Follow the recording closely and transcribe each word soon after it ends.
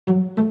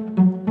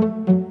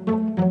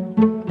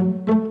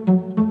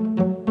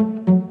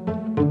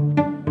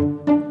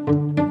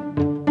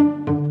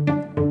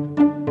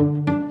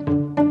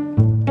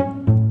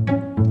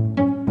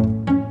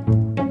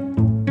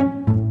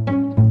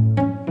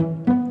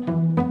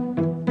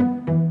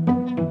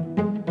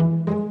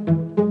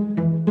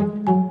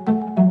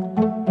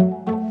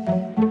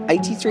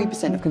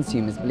83% of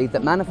consumers believe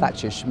that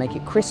manufacturers should make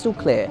it crystal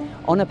clear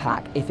on a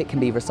pack if it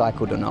can be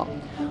recycled or not.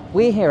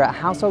 We're here at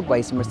Household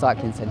Waste and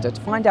Recycling Centre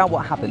to find out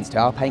what happens to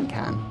our paint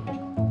can.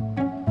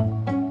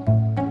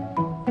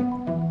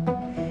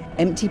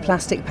 Empty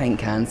plastic paint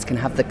cans can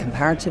have the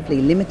comparatively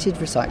limited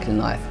recycling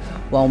life,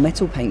 while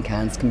metal paint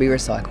cans can be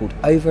recycled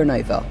over and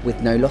over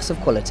with no loss of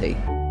quality.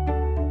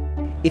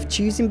 If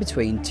choosing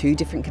between two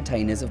different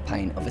containers of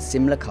paint of a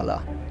similar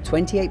colour,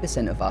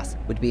 28% of us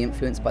would be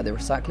influenced by the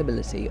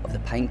recyclability of the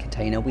paint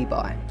container we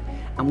buy,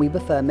 and we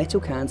prefer metal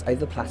cans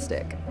over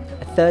plastic.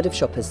 A third of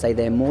shoppers say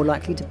they are more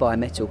likely to buy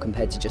metal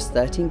compared to just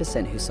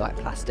 13% who cite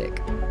plastic.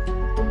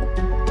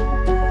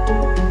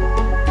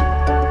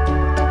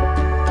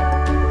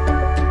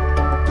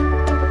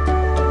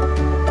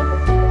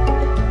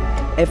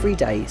 Every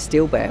day,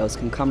 steel bales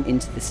can come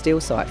into the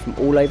steel site from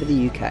all over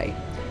the UK.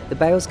 The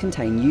bales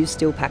contain used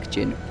steel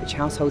packaging, which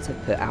households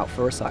have put out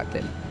for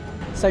recycling.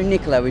 So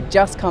Nicola, we've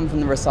just come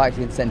from the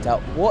recycling centre.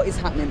 What is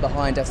happening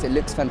behind us? It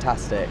looks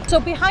fantastic. So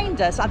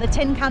behind us are the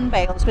tin can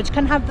bales, which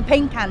can have the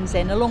paint cans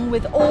in, along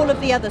with all of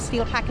the other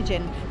steel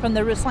packaging from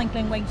the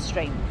recycling waste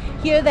stream.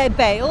 Here they're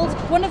baled.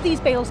 One of these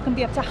bales can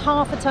be up to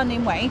half a tonne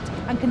in weight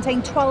and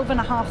contain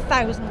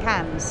 12,500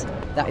 cans.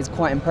 That is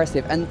quite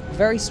impressive, and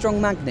very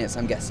strong magnets,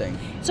 I'm guessing.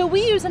 So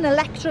we use an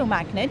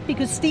electromagnet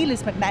because steel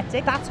is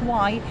magnetic. That's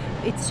why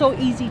it's so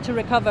easy to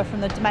recover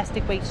from the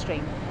domestic waste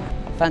stream.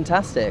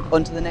 Fantastic.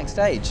 On to the next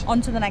stage. On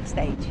to the next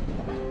stage.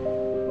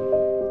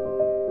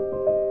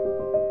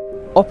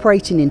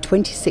 Operating in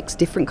 26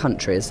 different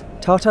countries,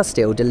 Tata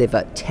Steel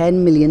deliver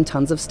 10 million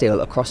tonnes of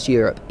steel across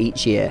Europe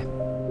each year.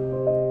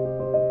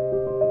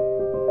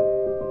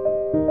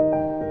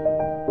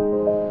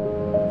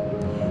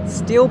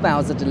 Steel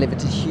bales are delivered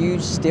to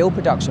huge steel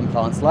production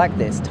plants like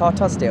this,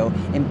 Tata Steel,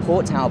 in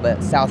Port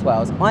Talbot, South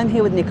Wales. I'm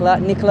here with Nicola.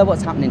 Nicola,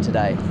 what's happening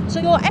today? So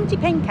your empty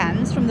paint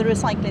cans from the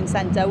recycling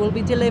centre will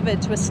be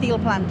delivered to a steel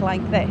plant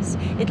like this.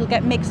 It'll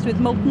get mixed with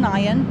molten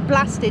iron,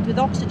 blasted with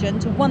oxygen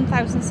to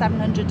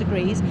 1,700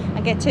 degrees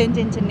and get turned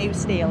into new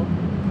steel.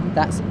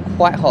 That's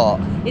quite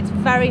hot. It's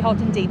very hot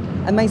indeed.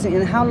 Amazing.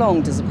 And how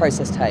long does the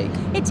process take?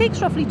 It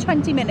takes roughly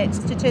 20 minutes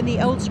to turn the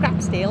old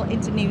scrap steel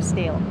into new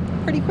steel.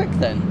 Pretty quick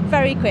then.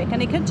 Very quick,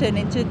 and it can turn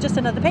into just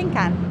another paint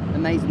can.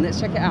 Amazing. Let's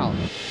check it out.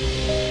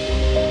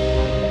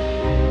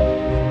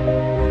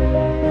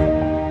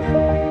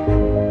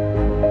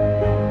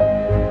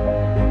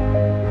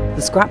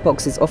 The scrap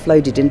box is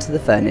offloaded into the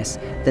furnace,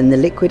 then the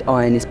liquid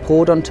iron is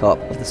poured on top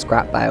of the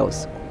scrap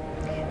bales.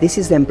 This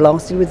is then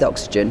blasted with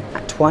oxygen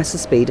at twice the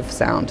speed of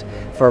sound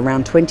for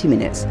around 20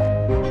 minutes.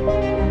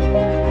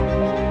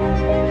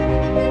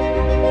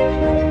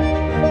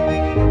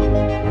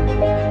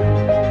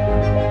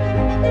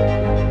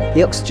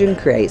 The oxygen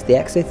creates the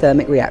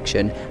exothermic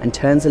reaction and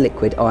turns the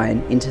liquid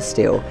iron into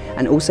steel,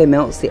 and also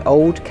melts the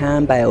old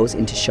can bales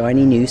into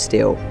shiny new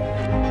steel.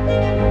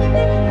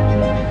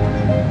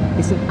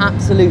 It's an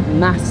absolute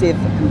massive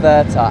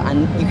converter,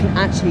 and you can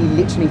actually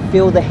literally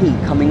feel the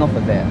heat coming off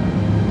of it.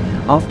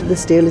 After the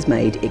steel is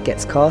made, it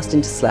gets cast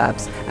into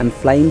slabs and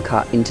flame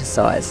cut into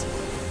size.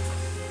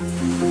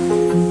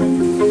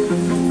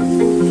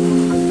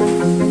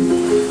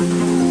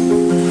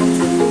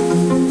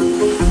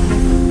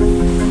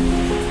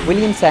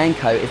 William Say &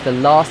 Co is the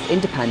last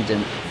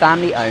independent,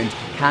 family-owned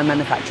can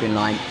manufacturing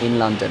line in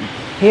London.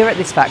 Here at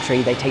this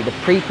factory, they take the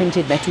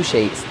pre-printed metal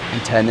sheets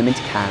and turn them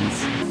into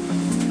cans.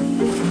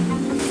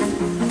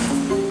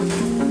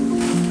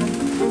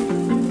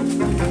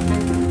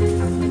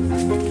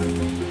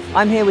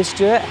 I'm here with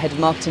Stuart, Head of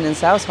Marketing and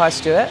Sales. Hi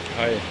Stuart.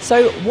 Hi.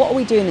 So what are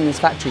we doing in this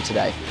factory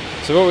today?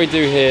 So what we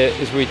do here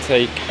is we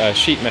take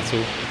sheet metal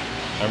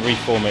and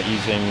reform it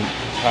using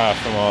power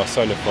from our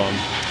solar farm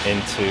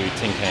into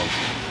tin cans.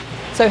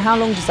 So how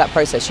long does that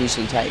process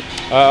usually take?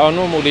 Our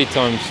normal lead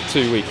time's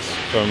 2 weeks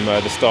from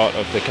the start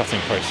of the cutting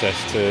process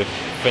to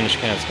finished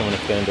cans coming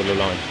off the end of the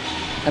line.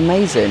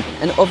 Amazing.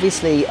 And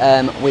obviously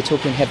we're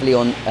talking heavily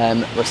on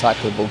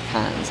recyclable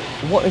cans.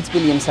 What is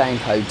William Say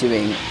 & Co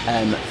doing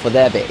for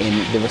their bit in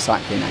the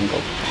recycling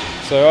angle?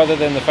 So other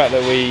than the fact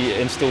that we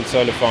installed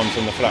solar farms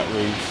on the flat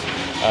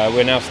roofs,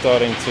 we're now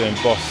starting to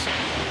emboss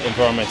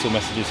environmental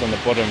messages on the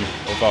bottom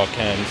of our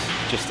cans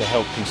just to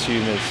help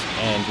consumers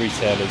and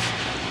retailers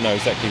know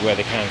exactly where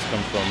the cans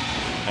come from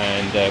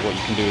and what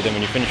you can do with them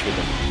when you're finished with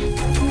them.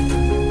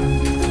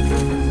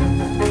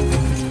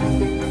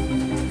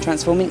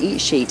 Transforming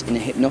each sheet in a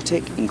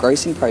hypnotic,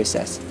 engrossing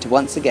process to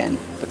once again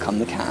become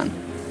the can.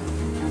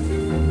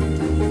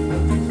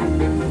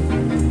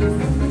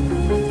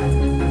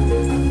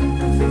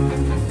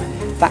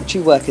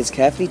 Factory workers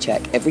carefully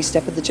check every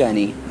step of the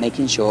journey,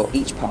 making sure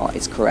each part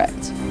is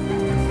correct.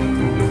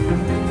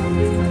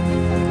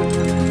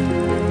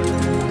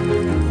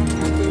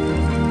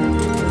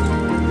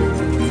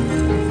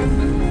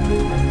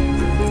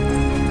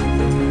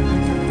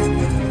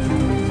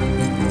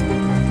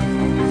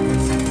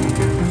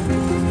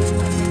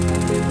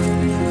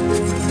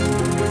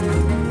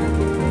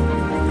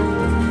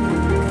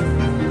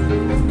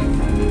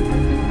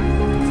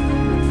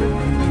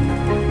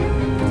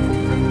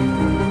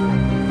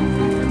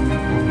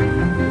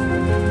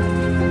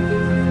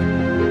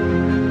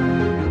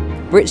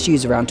 Brits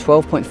use around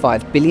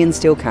 12.5 billion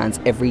steel cans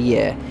every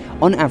year.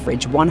 On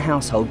average, one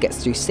household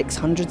gets through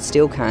 600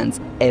 steel cans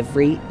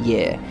every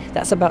year.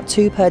 That's about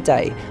 2 per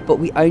day, but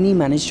we only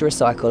manage to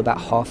recycle about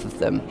half of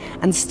them.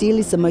 And steel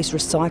is the most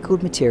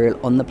recycled material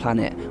on the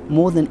planet,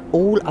 more than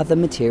all other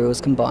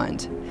materials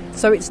combined.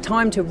 So it's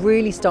time to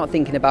really start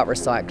thinking about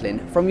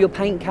recycling. From your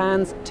paint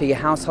cans to your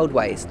household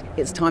waste,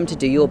 it's time to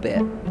do your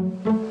bit.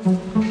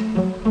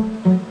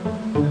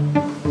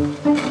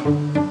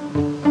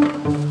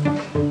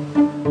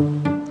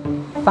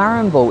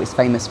 Farrow & Ball is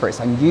famous for its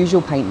unusual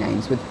paint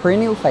names, with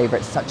perennial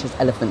favourites such as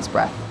Elephant's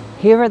Breath.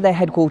 Here at their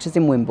headquarters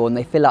in Wimborne,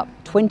 they fill up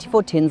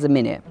 24 tins a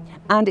minute,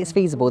 and it's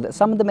feasible that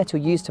some of the metal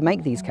used to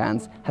make these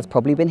cans has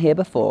probably been here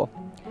before.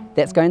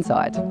 Let's go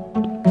inside.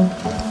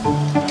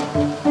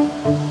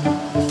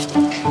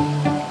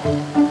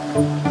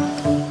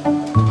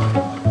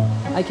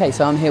 Okay,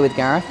 so I'm here with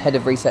Gareth, Head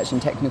of Research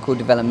and Technical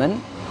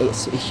Development.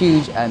 It's a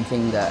huge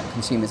thing that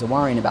consumers are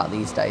worrying about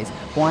these days.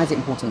 Why is it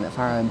important that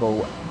Farrow &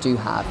 Ball do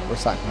have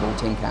recyclable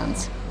tin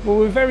cans? Well,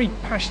 we're very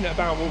passionate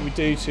about what we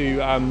do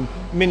to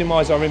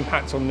minimise our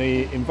impact on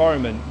the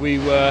environment. We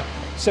were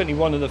certainly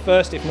one of the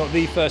first, if not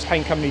the first,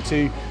 paint company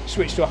to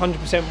switch to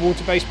 100%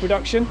 water-based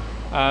production.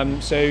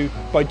 So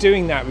by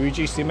doing that, we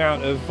reduce the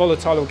amount of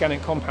volatile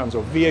organic compounds,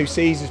 or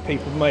VOCs as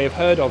people may have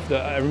heard of,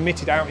 that are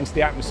emitted out into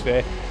the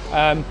atmosphere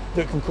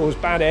that can cause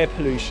bad air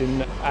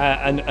pollution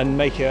and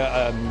make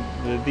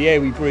the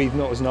air we breathe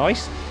not as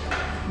nice.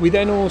 We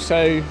then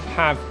also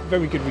have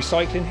very good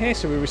recycling here,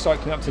 so we're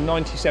recycling up to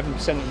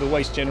 97% of the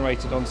waste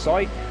generated on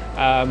site.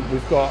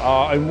 We've got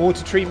our own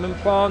water treatment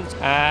plant,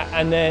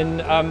 and then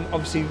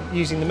obviously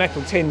using the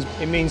metal tins,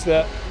 it means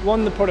that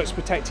one, the product's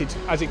protected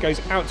as it goes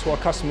out to our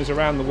customers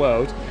around the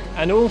world,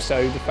 and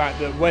also the fact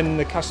that when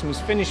the customers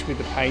finish with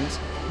the paint,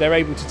 they're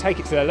able to take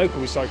it to their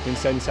local recycling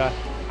centre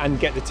and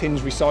get the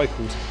tins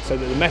recycled, so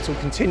that the metal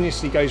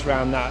continuously goes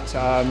around that,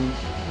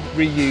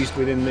 reused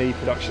within the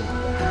production.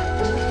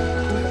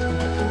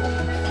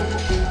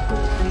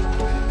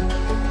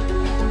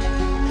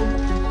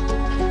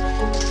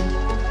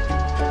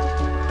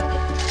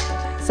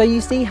 So you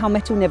see how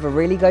metal never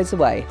really goes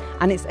away,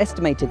 and it's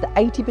estimated that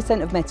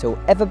 80% of metal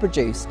ever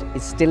produced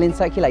is still in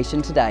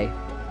circulation today.